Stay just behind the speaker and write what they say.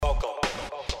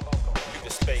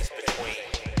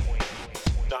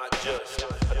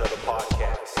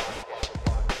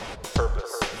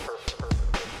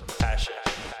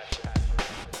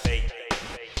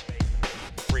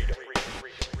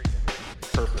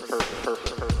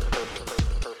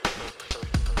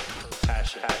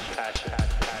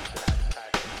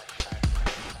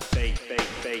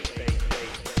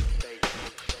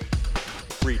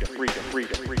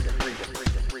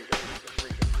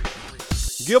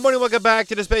Good morning, welcome back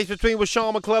to The Space Between with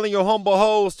Sean McClellan, your humble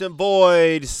host and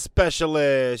void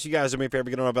specialist. You guys do me a favor,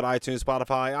 get on over at iTunes,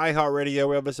 Spotify, iHeartRadio,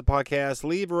 wherever it's a podcast.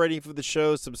 Leave a rating for the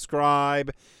show,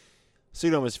 subscribe, so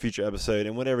you don't miss a future episode.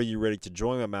 And whenever you're ready to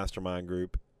join my mastermind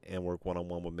group and work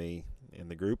one-on-one with me in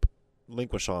the group,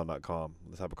 linkwithsean.com.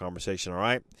 Let's have a conversation, all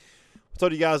right? I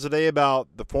told you guys today about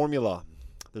the formula.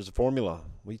 There's a formula.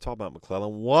 What are you talking about,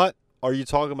 McClellan? What are you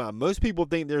talking about? Most people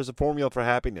think there's a formula for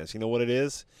happiness. You know what it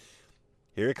is?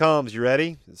 Here it comes. You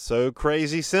ready? It's so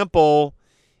crazy simple.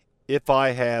 If I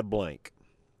had blank.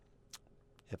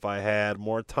 If I had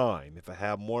more time. If I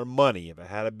had more money. If I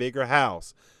had a bigger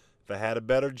house. If I had a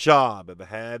better job. If I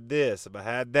had this. If I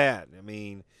had that. I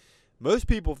mean, most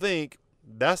people think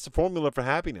that's the formula for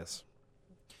happiness.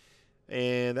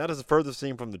 And that is the furthest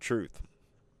thing from the truth.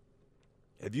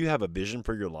 If you have a vision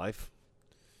for your life,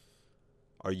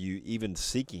 are you even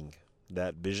seeking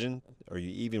that vision? Are you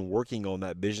even working on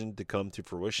that vision to come to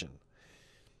fruition?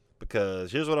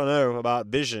 Because here's what I know about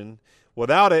vision.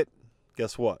 Without it,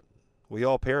 guess what? We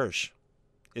all perish.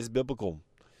 It's biblical.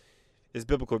 It's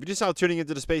biblical. If you're just out tuning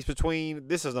into The Space Between,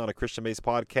 this is not a Christian-based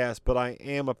podcast, but I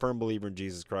am a firm believer in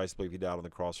Jesus Christ. I believe he died on the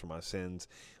cross for my sins.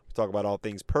 We talk about all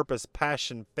things purpose,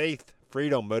 passion, faith,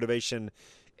 freedom, motivation,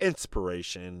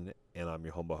 inspiration, and I'm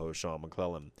your humble host, Sean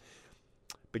McClellan.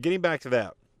 But getting back to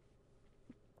that,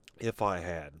 if I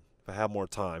had more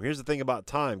time. Here's the thing about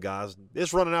time, guys.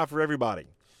 It's running out for everybody,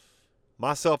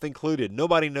 myself included.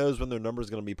 Nobody knows when their number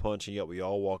is going to be punched, and yet we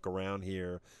all walk around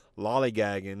here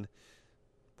lollygagging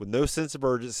with no sense of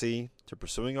urgency to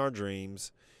pursuing our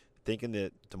dreams, thinking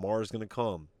that tomorrow is going to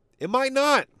come. It might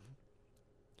not.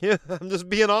 Yeah, I'm just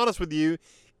being honest with you.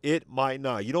 It might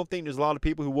not. You don't think there's a lot of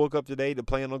people who woke up today to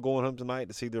plan on going home tonight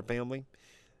to see their family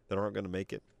that aren't going to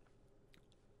make it?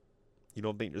 You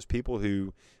don't think there's people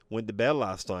who went to bed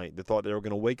last night that thought they were going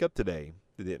to wake up today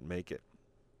that didn't make it?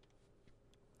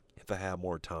 If I had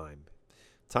more time.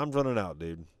 Time's running out,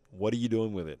 dude. What are you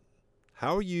doing with it?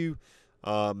 How are you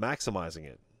maximizing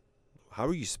it? How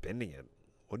are you spending it?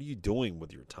 What are you doing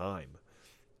with your time?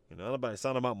 You know, it's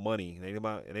not about money.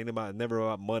 It ain't never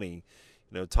about money.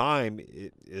 You know, time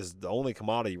is the only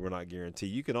commodity we're not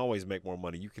guaranteed. You can always make more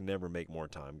money. You can never make more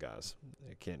time, guys.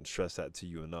 I can't stress that to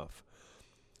you enough.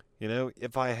 You know,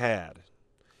 if I had,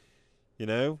 you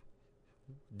know,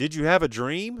 did you have a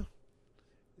dream?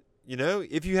 You know,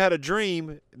 if you had a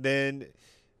dream, then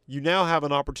you now have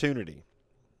an opportunity.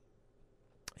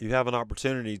 You have an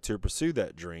opportunity to pursue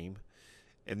that dream,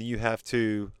 and then you have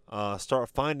to start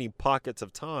finding pockets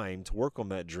of time to work on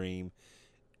that dream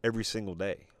every single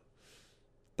day.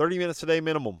 30 minutes a day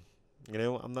minimum. You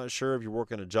know, I'm not sure if you're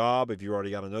working a job, if you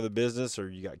already got another business, or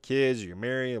you got kids, or you're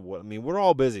married. I mean, we're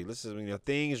all busy. Listen, you know,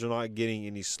 things are not getting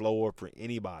any slower for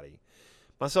anybody,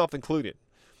 myself included.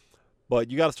 But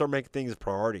you got to start making things a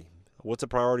priority. What's a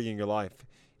priority in your life?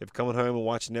 If coming home and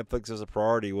watching Netflix is a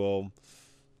priority, well,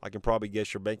 I can probably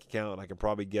guess your bank account. I can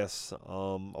probably guess a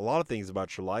lot of things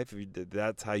about your life if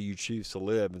that's how you choose to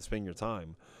live and spend your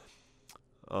time.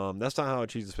 That's not how I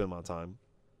choose to spend my time.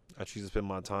 I choose to spend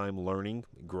my time learning,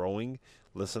 growing,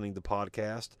 listening to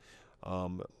podcasts,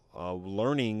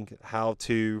 learning how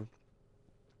to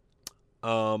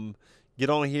get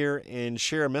on here and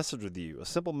share a message with you, a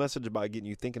simple message about getting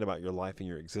you thinking about your life and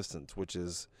your existence, which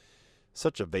is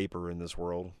such a vapor in this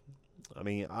world. I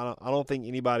mean, I don't think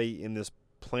anybody in this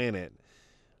planet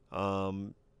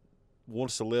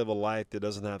wants to live a life that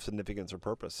doesn't have significance or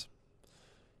purpose.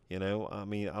 You know, I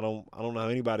mean, I don't know how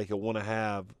anybody could want to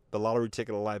have the lottery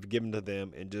ticket of life given to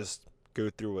them and just go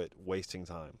through it wasting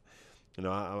time. You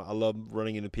know, I love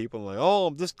running into people and like, oh,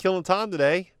 I'm just killing time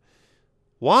today.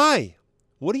 Why?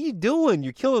 What are you doing?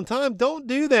 You're killing time. Don't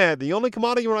do that. The only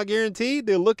commodity we're not guaranteed,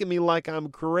 they look at me like I'm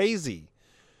crazy.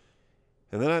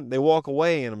 And then they walk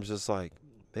away and I'm just like,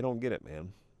 they don't get it,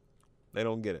 man. They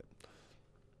don't get it.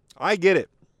 I get it.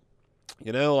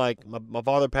 You know, like my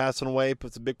father passing away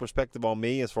puts a big perspective on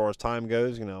me as far as time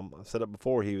goes. You know, I said it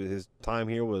before. His time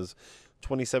here was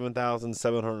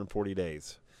 27,740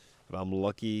 days. If I'm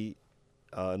lucky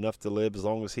enough to live as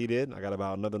long as he did, I got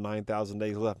about another 9,000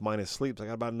 days left minus sleep. So I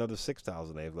got about another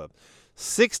 6,000 days left.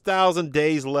 6,000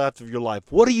 days left of your life.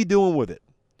 What are you doing with it?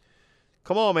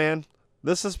 Come on, man.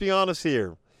 Let's just be honest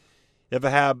here. If I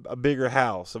had a bigger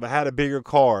house, if I had a bigger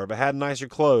car, if I had nicer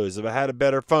clothes, if I had a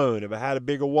better phone, if I had a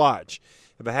bigger watch,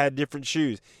 if I had different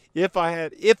shoes, if I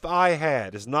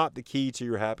had is not the key to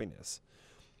your happiness.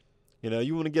 You know,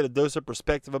 you want to get a dose of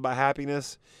perspective about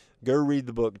happiness, go read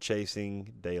the book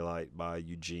Chasing Daylight by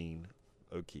Eugene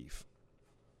O'Keefe.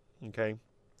 Okay?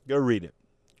 Go read it.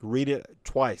 Read it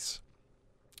twice.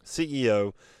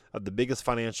 CEO of the biggest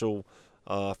financial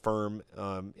firm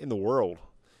in the world.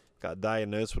 got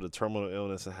diagnosed with a terminal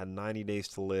illness and had 90 days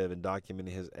to live, and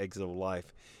documented his exit of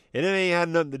life. And it ain't had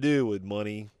nothing to do with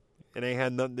money. It ain't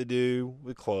had nothing to do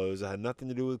with clothes. It had nothing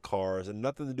to do with cars and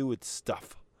nothing to do with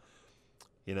stuff.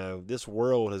 You know, this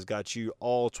world has got you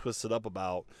all twisted up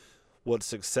about what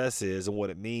success is and what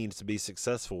it means to be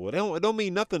successful. It don't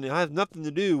mean nothing. It has nothing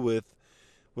to do with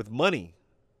money.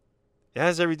 It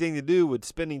has everything to do with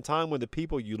spending time with the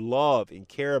people you love and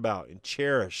care about and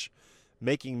cherish,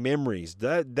 making memories.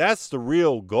 That's the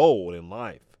real goal in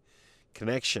life.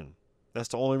 Connection. That's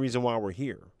the only reason why we're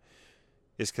here.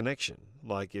 Is connection.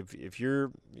 Like if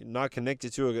you're not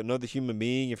connected to another human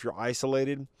being, if you're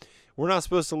isolated, we're not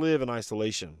supposed to live in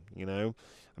isolation, you know.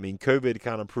 I mean, COVID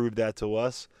kind of proved that to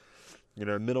us. You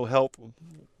know, mental health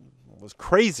was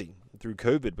crazy through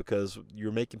COVID because you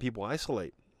were making people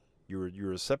isolate. You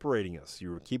were separating us.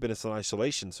 You were keeping us in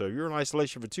isolation. So if you're in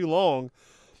isolation for too long,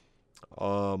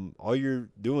 all you're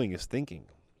doing is thinking.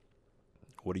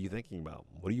 What are you thinking about?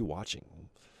 What are you watching?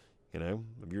 You know,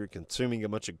 if you're consuming a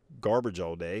bunch of garbage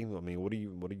all day, I mean, what do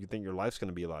you think your life's going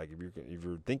to be like? If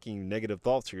you're thinking negative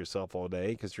thoughts to yourself all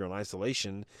day because you're in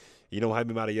isolation, you don't have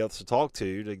anybody else to talk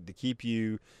to keep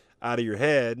you out of your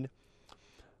head.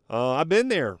 I've been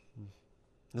there.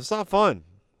 It's not fun.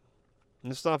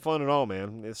 It's not fun at all,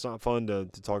 man. It's not fun to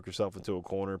talk yourself into a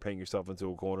corner, paint yourself into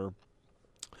a corner.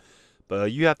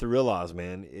 But you have to realize,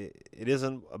 man, it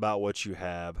isn't about what you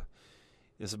have.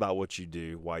 It's about what you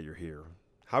do while you're here.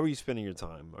 How are you spending your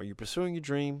time? Are you pursuing your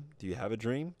dream? Do you have a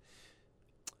dream?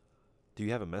 Do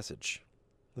you have a message?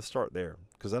 Let's start there,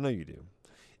 because I know you do.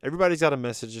 Everybody's got a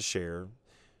message to share.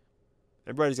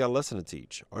 Everybody's got a lesson to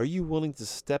teach. Are you willing to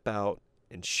step out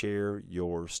and share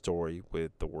your story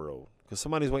with the world? Because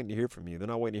somebody's waiting to hear from you. They're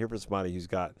not waiting to hear from somebody who's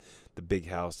got the big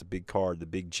house, the big car, the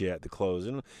big jet, the clothes.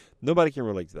 And nobody can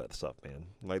relate to that stuff, man.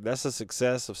 Like, that's the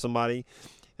success of somebody.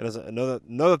 And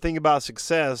another thing about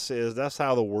success is that's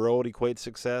how the world equates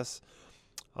success.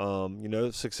 You know,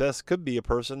 success could be a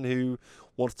person who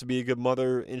wants to be a good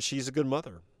mother and she's a good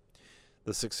mother.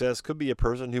 The success could be a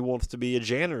person who wants to be a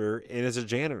janitor and is a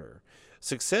janitor.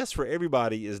 Success for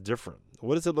everybody is different.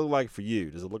 What does it look like for you?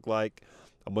 Does it look like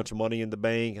a bunch of money in the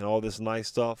bank and all this nice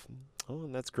stuff? Oh,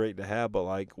 and that's great to have, but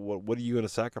like, what are you going to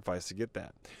sacrifice to get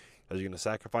that? Are you going to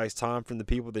sacrifice time from the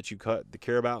people that you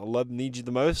care about and love and need you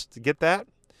the most to get that?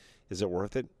 Is it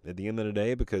worth it at the end of the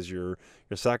day? Because you're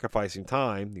sacrificing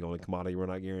time, the only commodity we're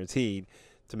not guaranteed,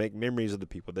 to make memories of the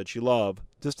people that you love,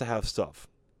 just to have stuff.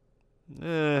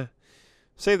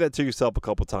 Say that to yourself a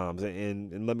couple times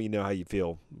and let me know how you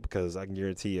feel, because I can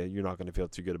guarantee you're not going to feel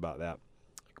too good about that.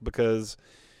 Because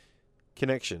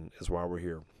connection is why we're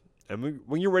here. And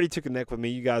when you're ready to connect with me,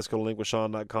 you guys go to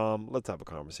linkwithsean.com. Let's have a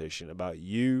conversation about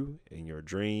you and your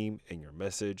dream and your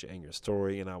message and your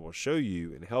story, and I will show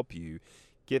you and help you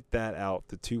get that out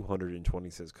to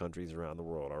 226 countries around the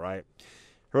world, all right?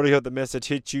 I really hope the message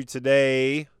hit you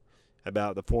today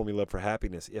about the formula for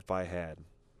happiness. If I had.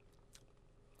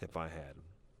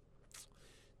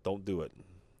 Don't do it.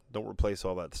 Don't replace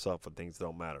all that stuff with things that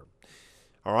don't matter.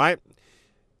 All right?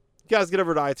 You guys get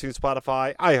over to iTunes,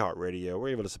 Spotify, iHeartRadio, wherever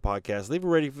you listen to podcasts. Leave a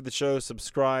rating for the show.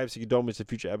 Subscribe so you don't miss a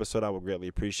future episode. I would greatly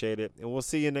appreciate it. And we'll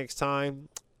see you next time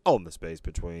on The Space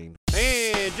Between.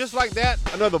 And just like that,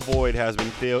 another void has been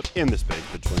filled in the space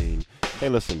between. Hey,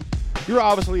 listen, you're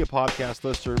obviously a podcast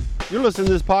listener. You're listening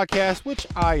to this podcast, which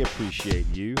I appreciate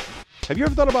you. Have you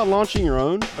ever thought about launching your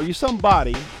own? Are you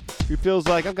somebody who feels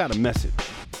like, I've got a message,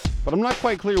 but I'm not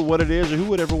quite clear what it is or who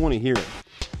would ever want to hear it?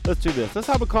 Let's do this. Let's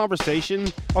have a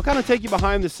conversation. I'll kind of take you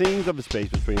behind the scenes of the Space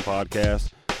Between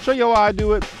podcast, show you how I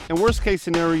do it. In worst case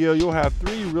scenario, you'll have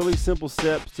 3 really simple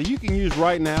steps that you can use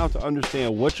right now to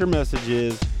understand what your message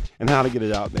is and how to get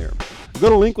it out there. Go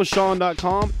to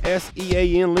linkwithsean.com,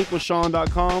 SEAN,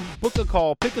 linkwithsean.com, book a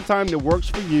call, pick a time that works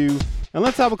for you, and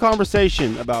let's have a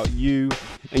conversation about you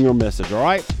and your message, all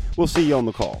right? We'll see you on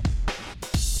the call.